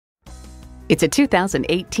It's a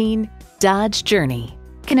 2018 Dodge Journey.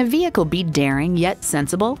 Can a vehicle be daring yet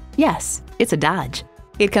sensible? Yes, it's a Dodge.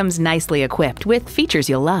 It comes nicely equipped with features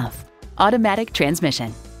you'll love. Automatic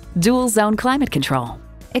transmission, dual zone climate control,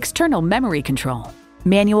 external memory control,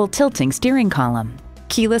 manual tilting steering column,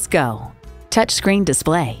 keyless go, touchscreen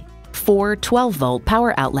display, 4 12-volt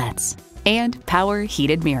power outlets, and power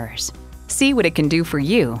heated mirrors. See what it can do for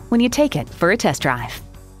you when you take it for a test drive.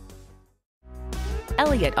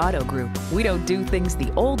 Elliott Auto Group. We don't do things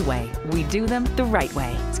the old way, we do them the right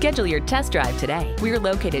way. Schedule your test drive today. We're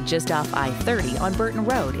located just off I-30 on Burton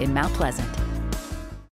Road in Mount Pleasant.